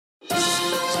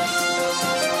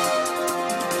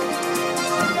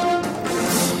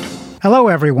Hello,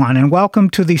 everyone, and welcome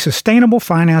to the Sustainable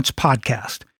Finance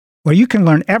Podcast, where you can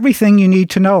learn everything you need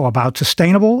to know about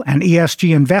sustainable and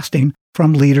ESG investing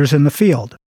from leaders in the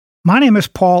field. My name is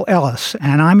Paul Ellis,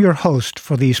 and I'm your host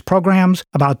for these programs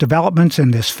about developments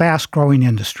in this fast-growing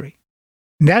industry.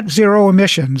 Net zero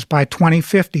emissions by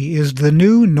 2050 is the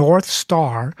new North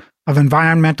Star of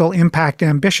environmental impact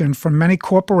ambition for many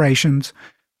corporations,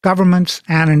 governments,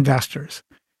 and investors.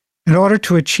 In order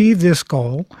to achieve this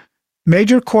goal,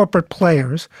 major corporate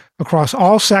players across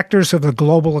all sectors of the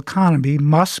global economy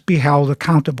must be held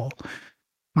accountable.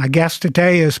 My guest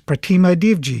today is Pratima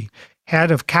Divgi, Head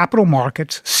of Capital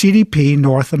Markets, CDP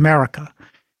North America.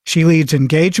 She leads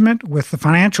engagement with the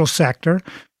financial sector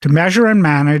to measure and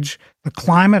manage the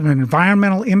climate and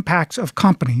environmental impacts of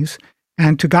companies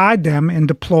and to guide them in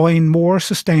deploying more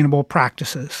sustainable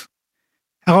practices.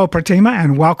 Hello, Pratima,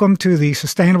 and welcome to the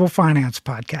Sustainable Finance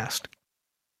Podcast.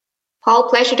 Paul,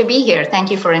 pleasure to be here. Thank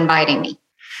you for inviting me.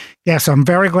 Yes, I'm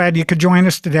very glad you could join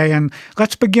us today. And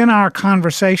let's begin our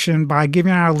conversation by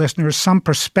giving our listeners some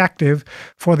perspective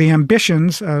for the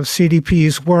ambitions of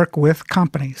CDP's work with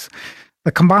companies.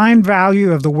 The combined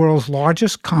value of the world's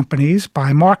largest companies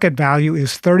by market value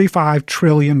is $35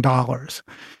 trillion.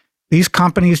 These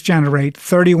companies generate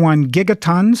 31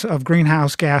 gigatons of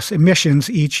greenhouse gas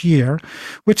emissions each year,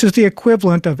 which is the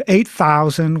equivalent of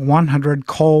 8,100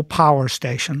 coal power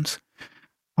stations.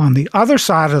 On the other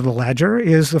side of the ledger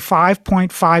is the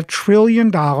 $5.5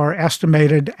 trillion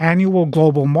estimated annual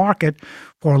global market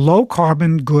for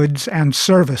low-carbon goods and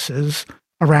services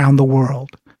around the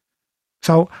world.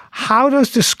 So how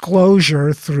does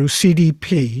disclosure through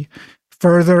CDP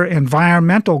further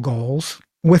environmental goals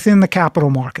within the capital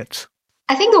markets?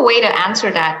 I think the way to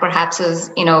answer that perhaps is,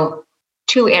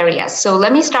 two areas. So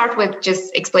let me start with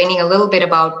just explaining a little bit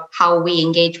about how we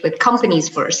engage with companies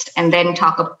first, and then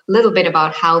talk a little bit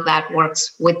about how that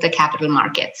works with the capital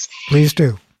markets. Please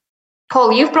do.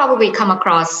 Paul, you've probably come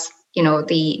across,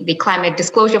 the climate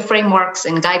disclosure frameworks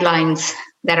and guidelines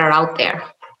that are out there.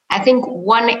 I think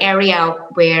one area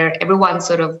where everyone's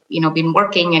sort of, been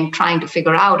working and trying to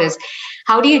figure out is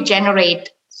how do you generate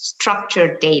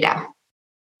structured data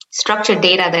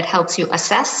that helps you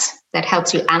assess, that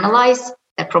helps you analyze,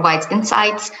 that provides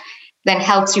insights, then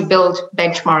helps you build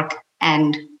benchmark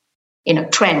and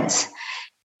trends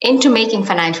into making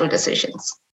financial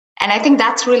decisions. And I think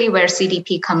that's really where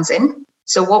CDP comes in.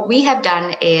 So what we have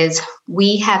done is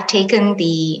we have taken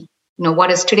the what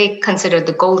is today considered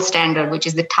the gold standard, which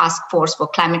is the Task Force for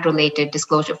Climate-Related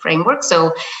Disclosure Framework.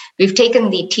 So we've taken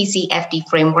the TCFD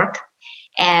framework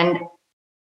and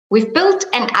we've built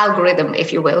an algorithm,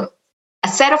 if you will, a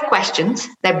set of questions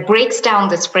that breaks down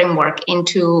this framework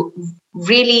into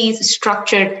really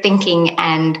structured thinking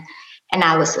and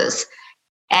analysis.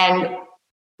 And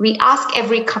we ask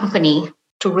every company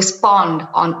to respond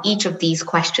on each of these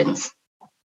questions.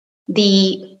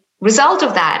 The result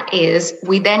of that is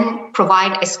we then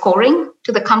provide a scoring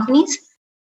to the companies,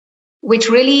 which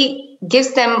really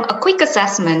gives them a quick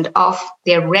assessment of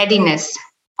their readiness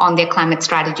on their climate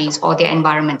strategies or their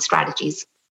environment strategies.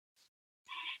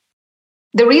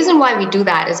 The reason why we do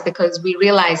that is because we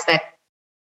realize that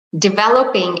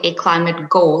developing a climate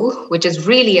goal, which is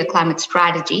really a climate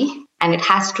strategy, and it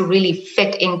has to really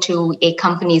fit into a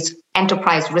company's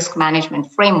enterprise risk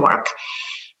management framework,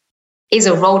 is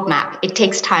a roadmap. It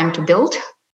takes time to build,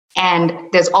 and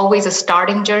there's always a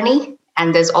starting journey,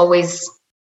 and there's always,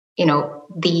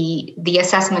 the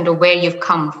assessment of where you've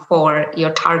come for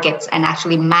your targets and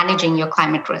actually managing your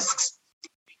climate risks.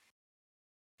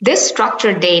 This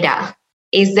structured data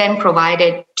is then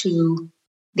provided to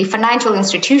the financial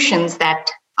institutions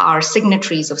that are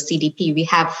signatories of CDP. We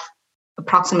have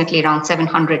approximately around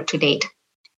 700 to date.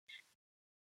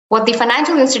 What the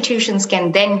financial institutions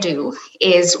can then do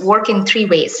is work in three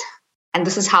ways. And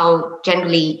this is how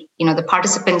generally, the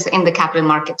participants in the capital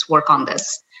markets work on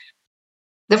this.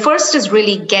 The first is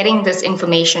really getting this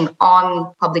information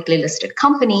on publicly listed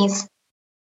companies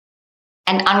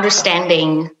and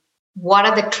understanding what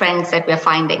are the trends that we're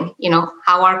finding?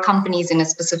 How are companies in a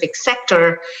specific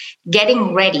sector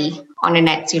getting ready on a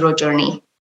net zero journey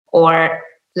or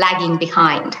lagging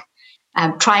behind,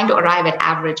 trying to arrive at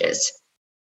averages?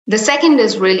 The second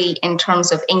is really in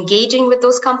terms of engaging with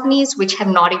those companies which have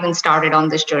not even started on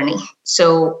this journey.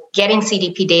 So getting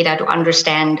CDP data to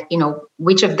understand,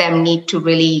 which of them need to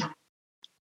really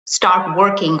start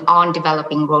working on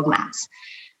developing roadmaps.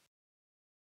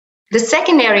 The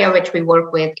second area which we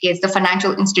work with is the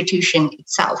financial institution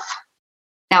itself.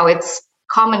 Now, it's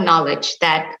common knowledge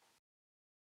that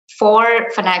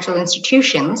for financial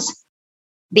institutions,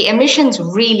 the emissions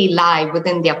really lie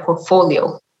within their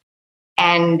portfolio.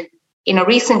 And in a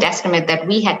recent estimate that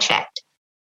we had checked,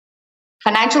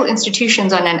 financial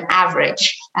institutions on an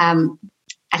average,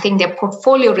 I think their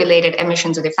portfolio-related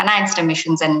emissions or the financed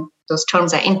emissions, and those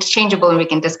terms are interchangeable and we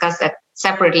can discuss that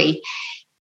separately.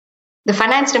 The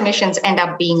financed emissions end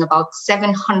up being about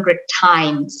 700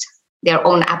 times their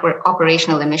own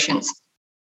operational emissions.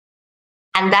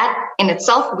 And that in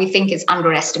itself, we think is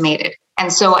underestimated.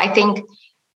 And so I think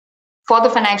for the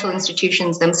financial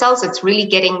institutions themselves, it's really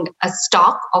getting a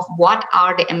stock of what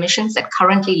are the emissions that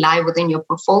currently lie within your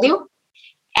portfolio.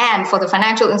 And for the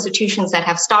financial institutions that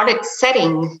have started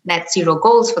setting net zero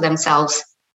goals for themselves,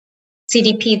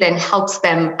 CDP then helps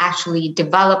them actually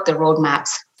develop the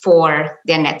roadmaps for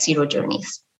their net zero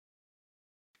journeys.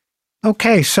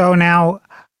 Okay, so now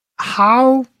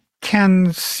how can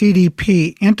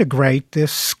CDP integrate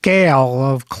this scale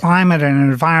of climate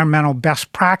and environmental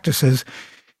best practices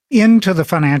into the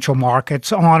financial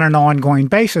markets on an ongoing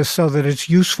basis so that it's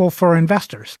useful for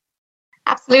investors?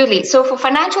 Absolutely. So for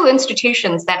financial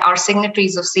institutions that are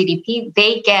signatories of CDP,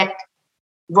 they get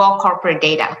raw corporate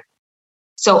data.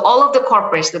 So all of the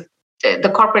corporates, the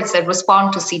corporates that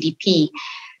respond to CDP,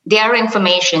 their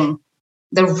information,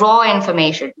 the raw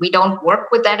information, we don't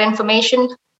work with that information.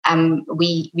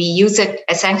 We use it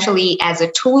essentially as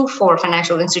a tool for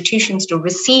financial institutions to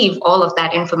receive all of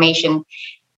that information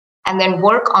and then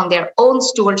work on their own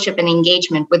stewardship and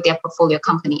engagement with their portfolio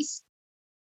companies.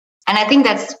 And I think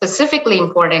that's specifically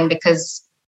important because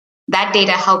that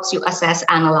data helps you assess,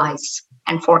 analyze,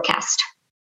 and forecast.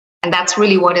 And that's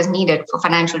really what is needed for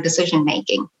financial decision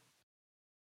making.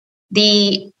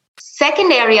 The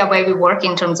second area where we work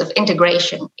in terms of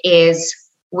integration is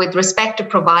with respect to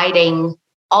providing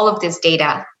all of this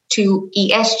data to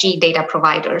ESG data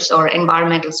providers or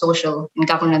environmental, social, and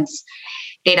governance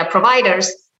data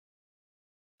providers.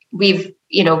 We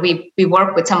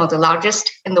work with some of the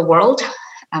largest in the world,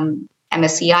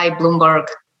 MSCI, Bloomberg,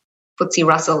 FTSE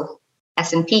Russell,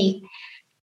 S&P.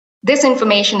 This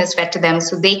information is fed to them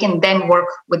so they can then work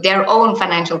with their own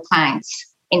financial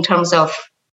clients in terms of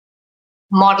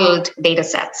modeled data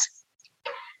sets.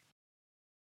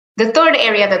 The third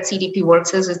area that CDP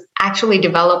works is it actually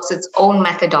develops its own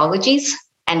methodologies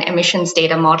and emissions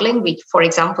data modeling. For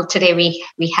example, today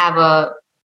we have a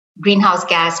greenhouse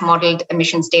gas modeled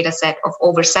emissions data set of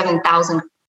over 7,000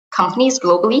 companies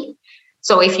globally.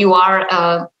 So if you are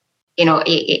a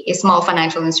small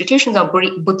financial institution or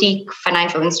boutique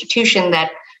financial institution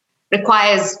that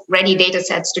requires ready data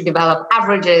sets to develop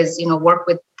averages, work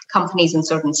with companies in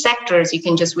certain sectors, you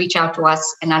can just reach out to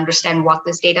us and understand what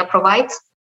this data provides.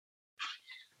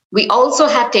 We also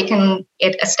have taken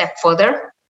it a step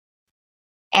further.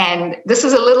 And this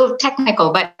is a little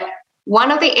technical, but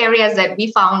one of the areas that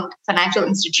we found financial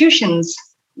institutions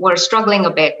were struggling a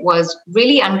bit was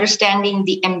really understanding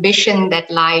the ambition that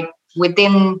lied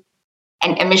within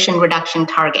an emission reduction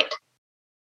target.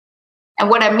 And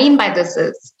what I mean by this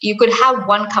is you could have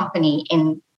one company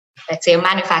in, let's say, a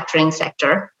manufacturing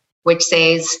sector, which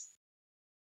says,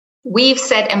 we've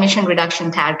set emission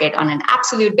reduction target on an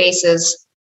absolute basis.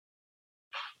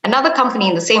 Another company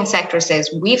in the same sector says,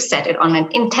 we've set it on an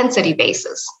intensity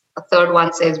basis. A third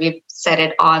one says, we've set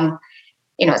it on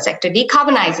a sector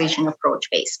decarbonization approach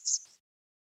basis.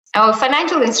 Now, a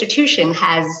financial institution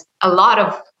has a lot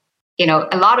of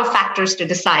factors to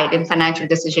decide in financial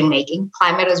decision making.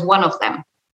 Climate is one of them.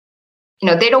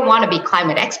 They don't want to be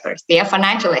climate experts. They are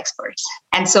financial experts.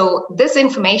 And so this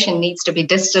information needs to be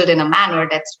distilled in a manner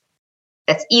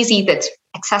that's easy, that's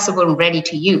accessible and ready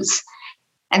to use.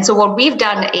 And so what we've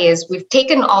done is we've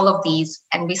taken all of these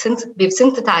and we've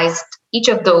synthesized each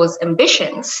of those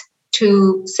ambitions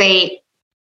to say,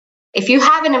 if you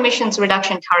have an emissions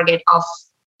reduction target of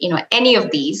any of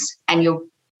these and you're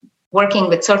working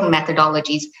with certain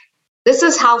methodologies, this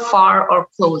is how far or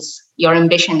close your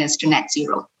ambition is to net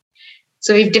zero.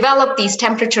 So we've developed these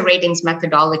temperature ratings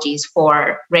methodologies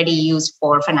for ready use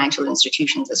for financial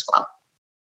institutions as well.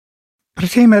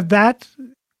 Pratima,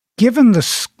 given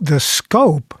the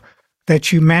scope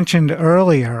that you mentioned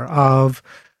earlier of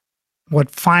what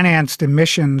financed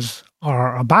emissions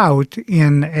are about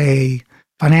in a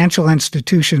financial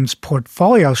institution's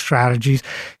portfolio strategies,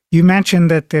 you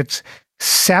mentioned that it's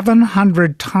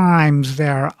 700 times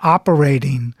their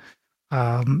operating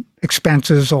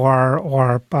expenses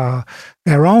or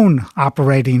their own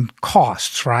operating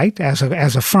costs, right, as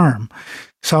a firm.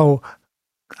 So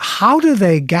how do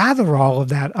they gather all of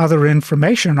that other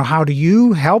information, or how do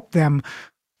you help them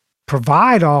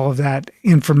provide all of that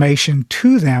information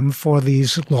to them for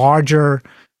these larger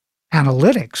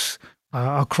analytics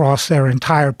across their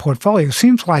entire portfolio?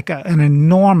 Seems like an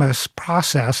enormous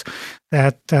process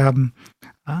that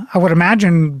I would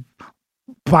imagine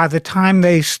by the time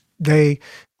they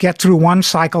get through one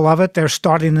cycle of it, they're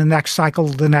starting the next cycle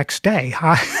the next day.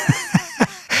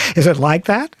 Is it like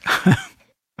that?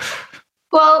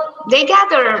 Well, they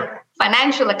gather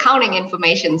financial accounting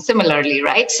information similarly,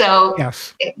 right? So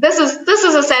yes. This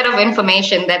is a set of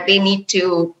information that they need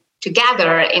to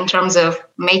gather in terms of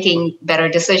making better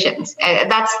decisions.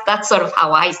 That's sort of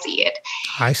how I see it.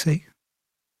 I see.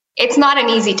 It's not an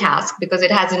easy task because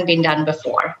it hasn't been done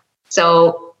before.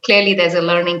 So clearly there's a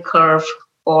learning curve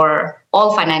for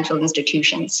all financial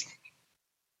institutions.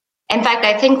 In fact,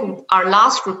 I think our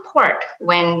last report,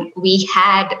 when we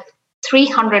had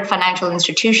 300 financial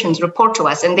institutions report to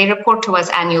us, and they report to us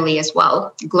annually as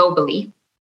well, globally,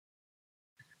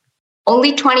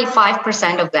 only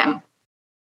 25% of them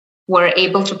were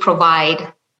able to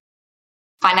provide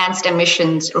financed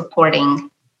emissions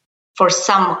reporting for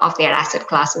some of their asset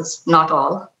classes, not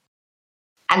all.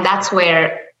 And that's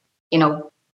where,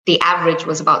 the average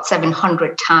was about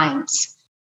 700 times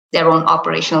their own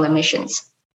operational emissions.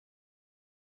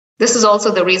 This is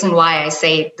also the reason why I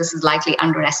say this is likely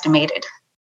underestimated.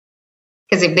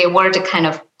 Because if they were to kind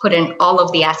of put in all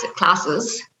of the asset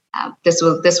classes, this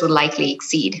will likely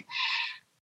exceed.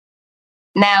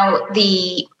 Now,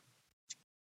 to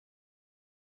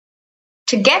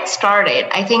get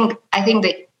started, I think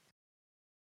the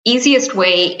easiest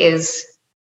way is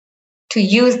to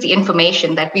use the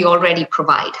information that we already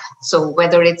provide. So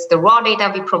whether it's the raw data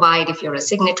we provide, if you're a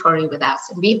signatory with us,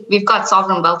 and we've got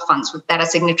sovereign wealth funds that are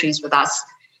signatories with us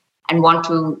and want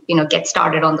to, get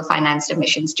started on the financed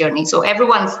emissions journey. So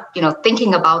everyone's,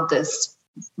 thinking about this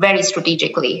very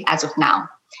strategically as of now.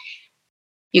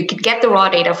 You could get the raw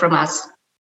data from us.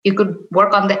 You could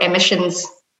work on the emissions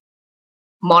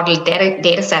model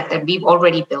data set that we've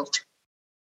already built.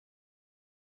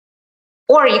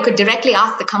 Or you could directly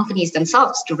ask the companies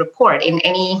themselves to report in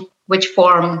any which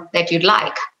form that you'd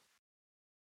like.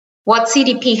 What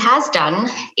CDP has done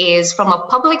is, from a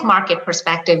public market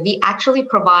perspective, we actually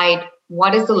provide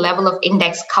what is the level of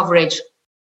index coverage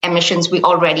emissions we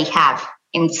already have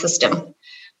in the system.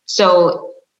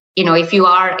 So, if you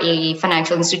are a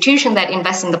financial institution that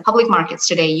invests in the public markets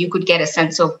today, you could get a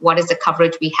sense of what is the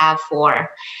coverage we have for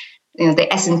the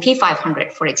S&P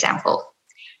 500, for example.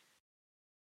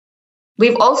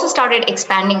 We've also started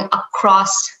expanding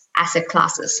across asset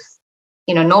classes,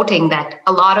 noting that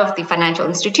a lot of the financial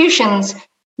institutions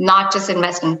not just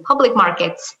invest in public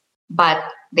markets, but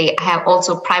they have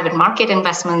also private market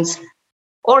investments,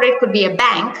 or it could be a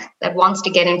bank that wants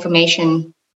to get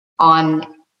information on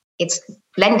its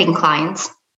lending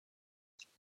clients,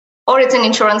 or it's an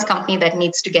insurance company that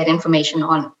needs to get information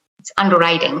on its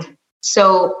underwriting.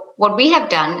 So what we have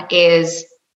done is,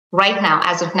 right now,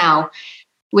 as of now,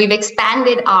 we've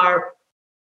expanded our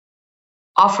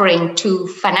offering to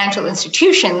financial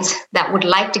institutions that would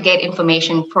like to get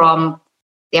information from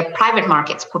their private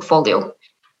markets portfolio.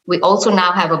 We also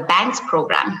now have a banks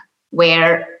program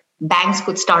where banks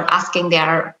could start asking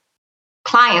their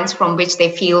clients from which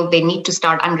they feel they need to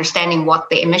start understanding what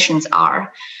the emissions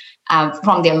are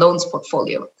from their loans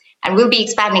portfolio. And we'll be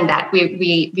expanding that.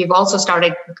 We've also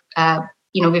started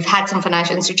we've had some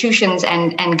financial institutions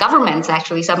and governments,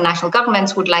 actually, some national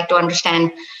governments would like to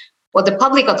understand what the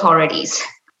public authorities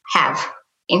have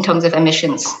in terms of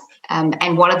emissions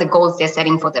and what are the goals they're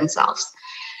setting for themselves.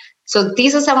 So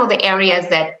these are some of the areas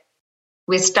that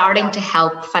we're starting to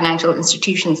help financial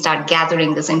institutions start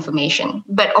gathering this information.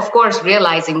 But of course,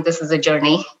 realizing this is a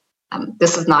journey,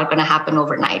 this is not going to happen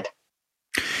overnight.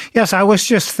 Yes, I was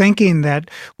just thinking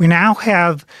that we now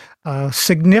have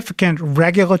significant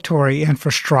regulatory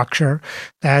infrastructure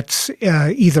that's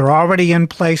either already in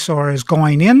place or is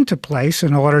going into place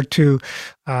in order to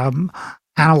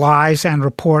analyze and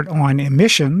report on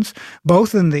emissions,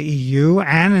 both in the EU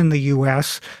and in the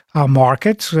U.S.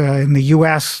 Markets. In the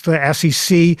U.S., the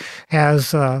SEC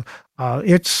has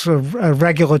its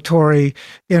regulatory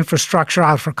infrastructure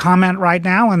out for comment right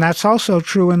now, and that's also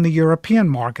true in the European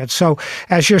market. So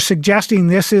as you're suggesting,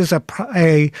 this is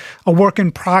a work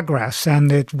in progress,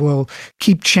 and it will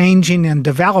keep changing and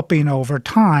developing over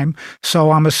time. So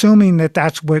I'm assuming that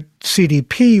that's what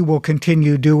CDP will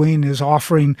continue doing, is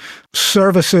offering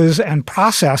services and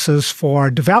processes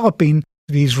for developing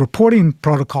these reporting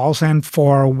protocols and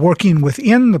for working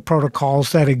within the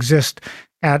protocols that exist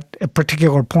at a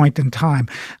particular point in time.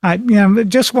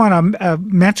 Just want to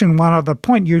mention one other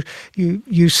point.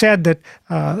 You said that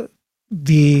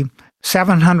the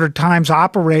 700 times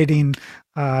operating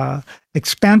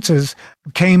expenses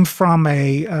came from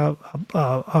a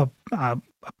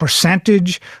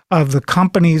percentage of the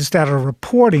companies that are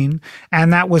reporting,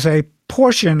 and that was a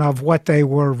portion of what they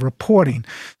were reporting.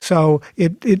 So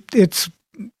it's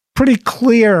pretty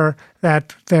clear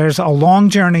that there's a long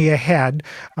journey ahead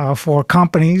for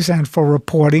companies and for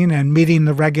reporting and meeting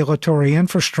the regulatory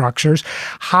infrastructures.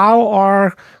 How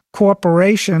are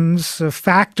corporations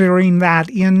factoring that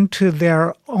into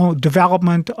their own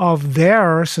development of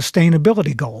their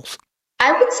sustainability goals?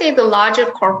 I would say the larger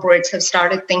corporates have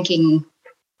started thinking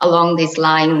along these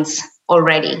lines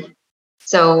already.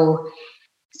 So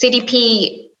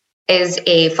CDP is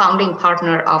a founding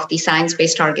partner of the Science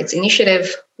Based Targets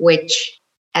Initiative, which,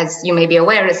 as you may be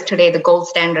aware, is today the gold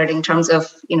standard in terms of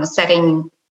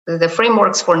setting the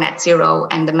frameworks for net zero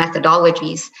and the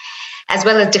methodologies, as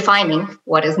well as defining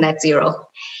what is net zero.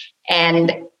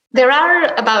 And there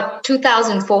are about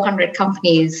 2,400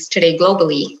 companies today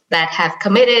globally that have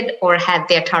committed or had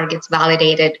their targets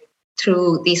validated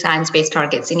through the Science Based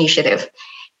Targets Initiative.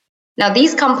 Now,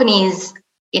 these companies,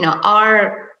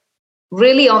 are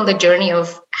really on the journey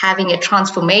of having a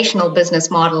transformational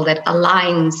business model that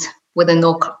aligns with a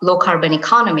low carbon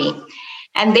economy.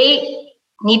 And they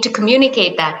need to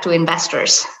communicate that to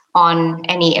investors on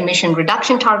any emission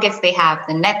reduction targets they have,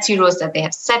 the net zeros that they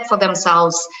have set for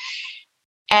themselves,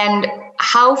 and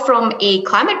how, from a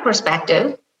climate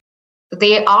perspective,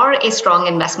 they are a strong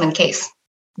investment case,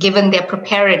 given their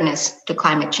preparedness to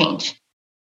climate change.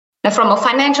 Now, from a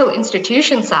financial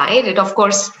institution side, it of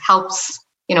course helps,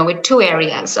 with two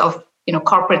areas of,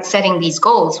 corporate setting these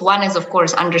goals. One is, of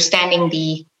course, understanding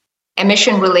the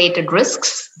emission-related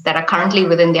risks that are currently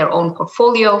within their own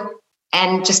portfolio.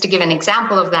 And just to give an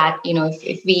example of that,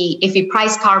 if we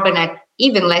price carbon at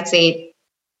even, let's say,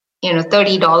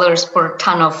 $30 per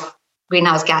ton of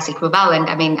greenhouse gas equivalent.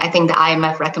 I think the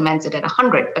IMF recommends it at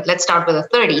 100, but let's start with a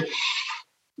 30.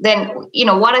 Then,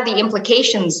 what are the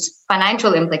implications,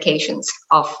 financial implications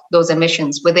of those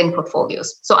emissions within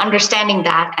portfolios? So understanding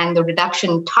that and the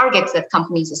reduction targets that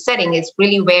companies are setting is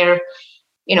really where,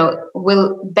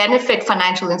 will benefit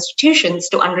financial institutions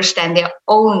to understand their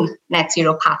own net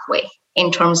zero pathway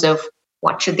in terms of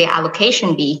what should their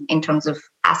allocation be in terms of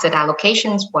asset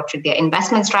allocations, what should their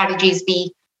investment strategies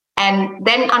be, and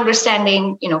then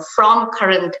understanding, from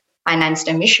current financed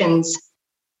emissions,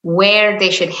 where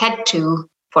they should head to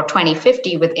for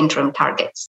 2050 with interim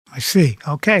targets. I see.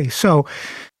 Okay. So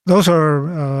those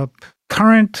are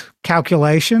current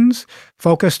calculations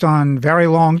focused on very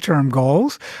long-term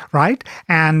goals, right?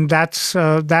 And that's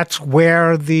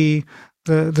where the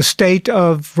state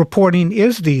of reporting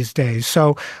is these days.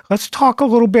 So let's talk a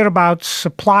little bit about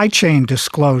supply chain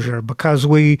disclosure, because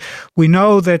we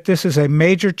know that this is a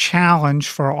major challenge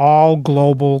for all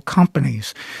global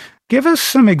companies. Give us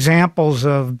some examples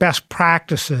of best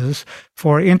practices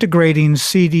for integrating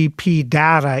CDP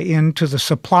data into the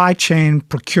supply chain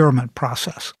procurement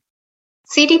process.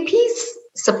 CDP's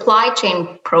supply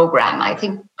chain program, I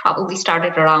think, probably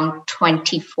started around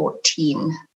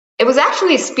 2014. It was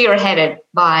actually spearheaded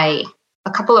by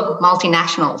a couple of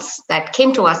multinationals that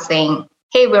came to us saying,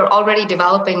 hey, we're already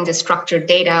developing this structured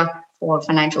data for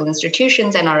financial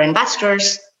institutions and our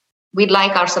investors. We'd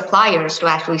like our suppliers to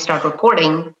actually start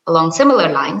reporting along similar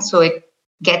lines. So it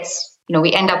gets,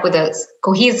 we end up with a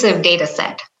cohesive data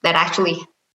set that actually,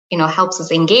 helps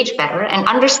us engage better and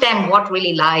understand what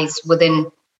really lies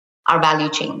within our value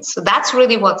chain. So that's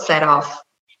really what set off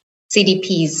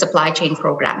CDP's supply chain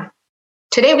program.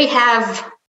 Today, we have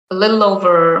a little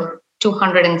over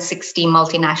 260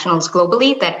 multinationals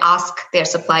globally that ask their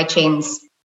supply chains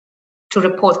to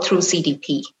report through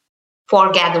CDP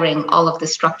for gathering all of the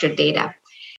structured data.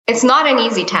 It's not an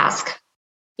easy task.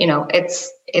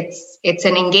 It's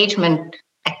an engagement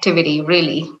activity,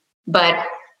 really. But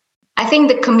I think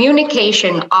the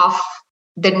communication of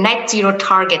the net zero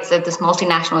targets that this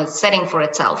multinational is setting for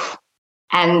itself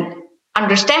and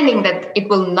understanding that it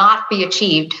will not be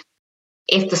achieved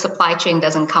if the supply chain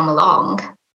doesn't come along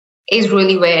is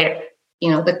really where,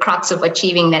 the crux of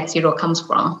achieving net zero comes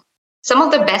from. Some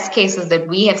of the best cases that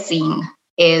we have seen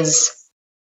is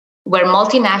where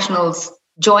multinationals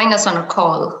join us on a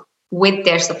call with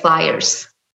their suppliers.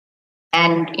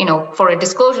 And, for a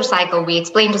disclosure cycle, we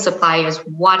explain to suppliers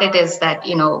what it is that,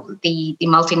 the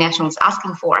multinational is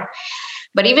asking for.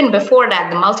 But even before that,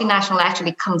 the multinational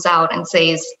actually comes out and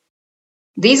says,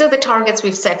 these are the targets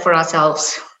we've set for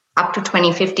ourselves up to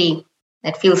 2050.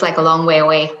 That feels like a long way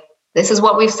away. This is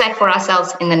what we've set for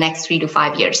ourselves in the next 3 to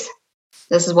 5 years.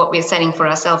 This is what we're setting for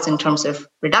ourselves in terms of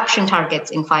reduction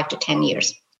targets in 5 to 10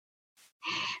 years.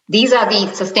 These are the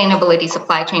sustainability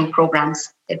supply chain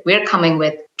programs that we're coming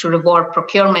with to reward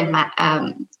procurements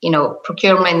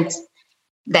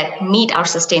that meet our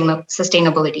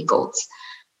sustainability goals.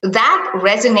 That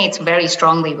resonates very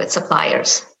strongly with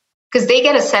suppliers because they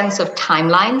get a sense of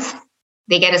timelines.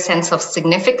 they get a sense of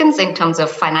significance in terms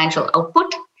of financial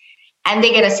output, and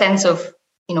they get a sense of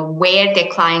where their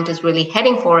client is really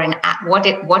heading for and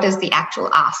what is the actual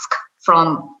ask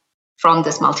from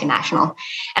this multinational.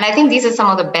 And I think these are some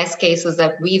of the best cases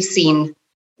that we've seen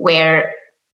where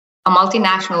a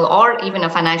multinational or even a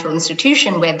financial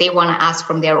institution where they want to ask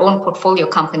from their own portfolio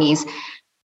companies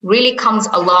really comes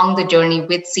along the journey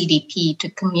with CDP to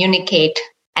communicate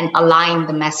and align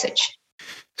the message.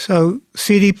 So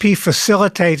CDP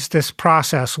facilitates this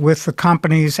process with the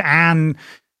companies and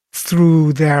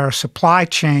through their supply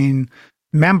chain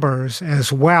members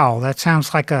as well. That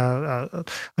sounds like a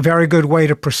very good way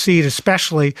to proceed,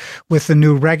 especially with the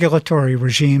new regulatory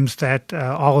regimes that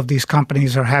all of these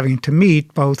companies are having to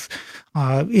meet, both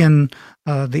in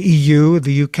the EU,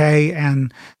 the UK,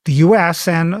 and the US,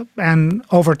 and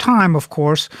over time, of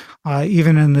course,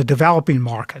 even in the developing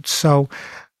markets. So,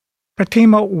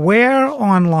 Pratima, where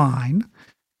online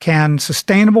can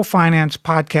Sustainable Finance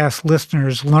Podcast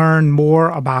listeners learn more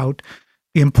about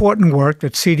the important work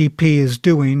that CDP is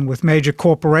doing with major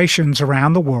corporations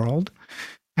around the world?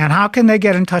 And how can they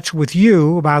get in touch with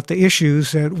you about the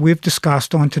issues that we've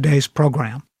discussed on today's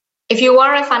program? If you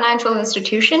are a financial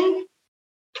institution,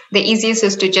 the easiest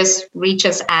is to just reach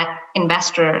us at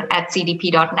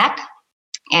investor@cdp.net,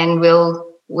 and we'll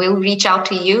reach out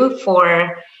to you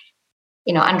for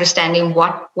understanding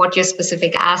what your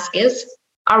specific ask is.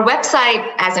 Our website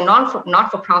as a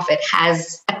not-for-profit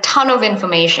has a ton of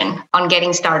information on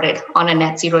getting started on a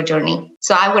net zero journey.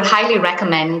 So I would highly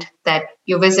recommend that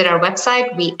you visit our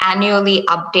website. We annually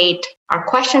update our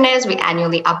questionnaires. We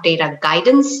annually update our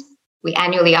guidance. We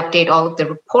annually update all of the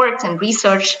reports and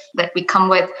research that we come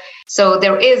with. So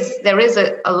there is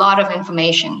a lot of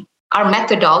information. Our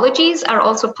methodologies are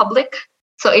also public.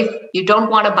 So if you don't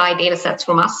want to buy data sets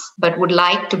from us, but would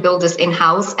like to build this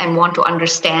in-house and want to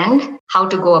understand how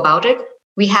to go about it,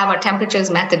 we have our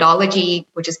temperatures methodology,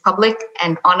 which is public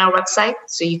and on our website.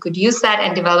 So you could use that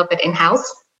and develop it in-house.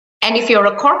 And if you're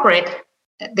a corporate,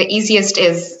 the easiest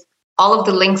is all of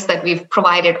the links that we've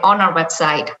provided on our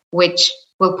website, which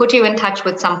will put you in touch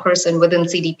with some person within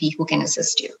CDP who can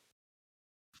assist you.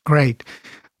 Great.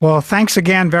 Well, thanks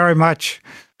again very much,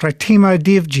 Pratima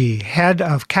Divgi, Head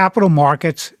of Capital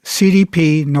Markets,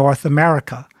 CDP North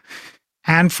America.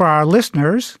 And for our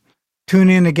listeners, tune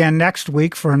in again next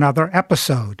week for another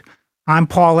episode. I'm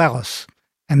Paul Ellis,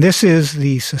 and this is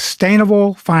the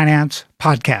Sustainable Finance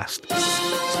Podcast.